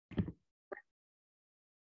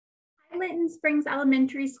Linton Springs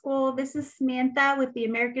Elementary School. This is Samantha with the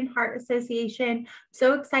American Heart Association.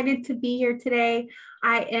 So excited to be here today.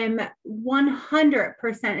 I am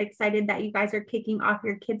 100% excited that you guys are kicking off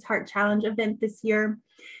your Kids Heart Challenge event this year.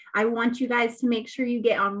 I want you guys to make sure you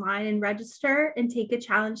get online and register and take a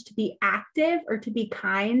challenge to be active or to be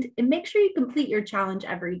kind, and make sure you complete your challenge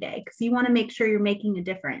every day because you want to make sure you're making a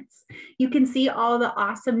difference. You can see all the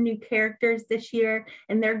awesome new characters this year,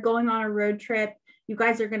 and they're going on a road trip. You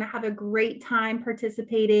guys are going to have a great time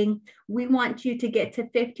participating. We want you to get to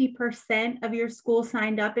 50% of your school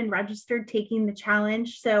signed up and registered taking the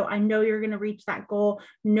challenge. So I know you're going to reach that goal,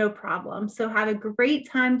 no problem. So have a great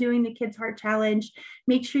time doing the Kids Heart Challenge.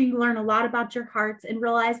 Make sure you learn a lot about your hearts and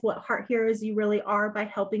realize what heart heroes you really are by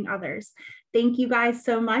helping others. Thank you guys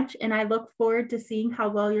so much. And I look forward to seeing how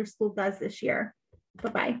well your school does this year.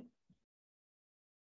 Bye-bye.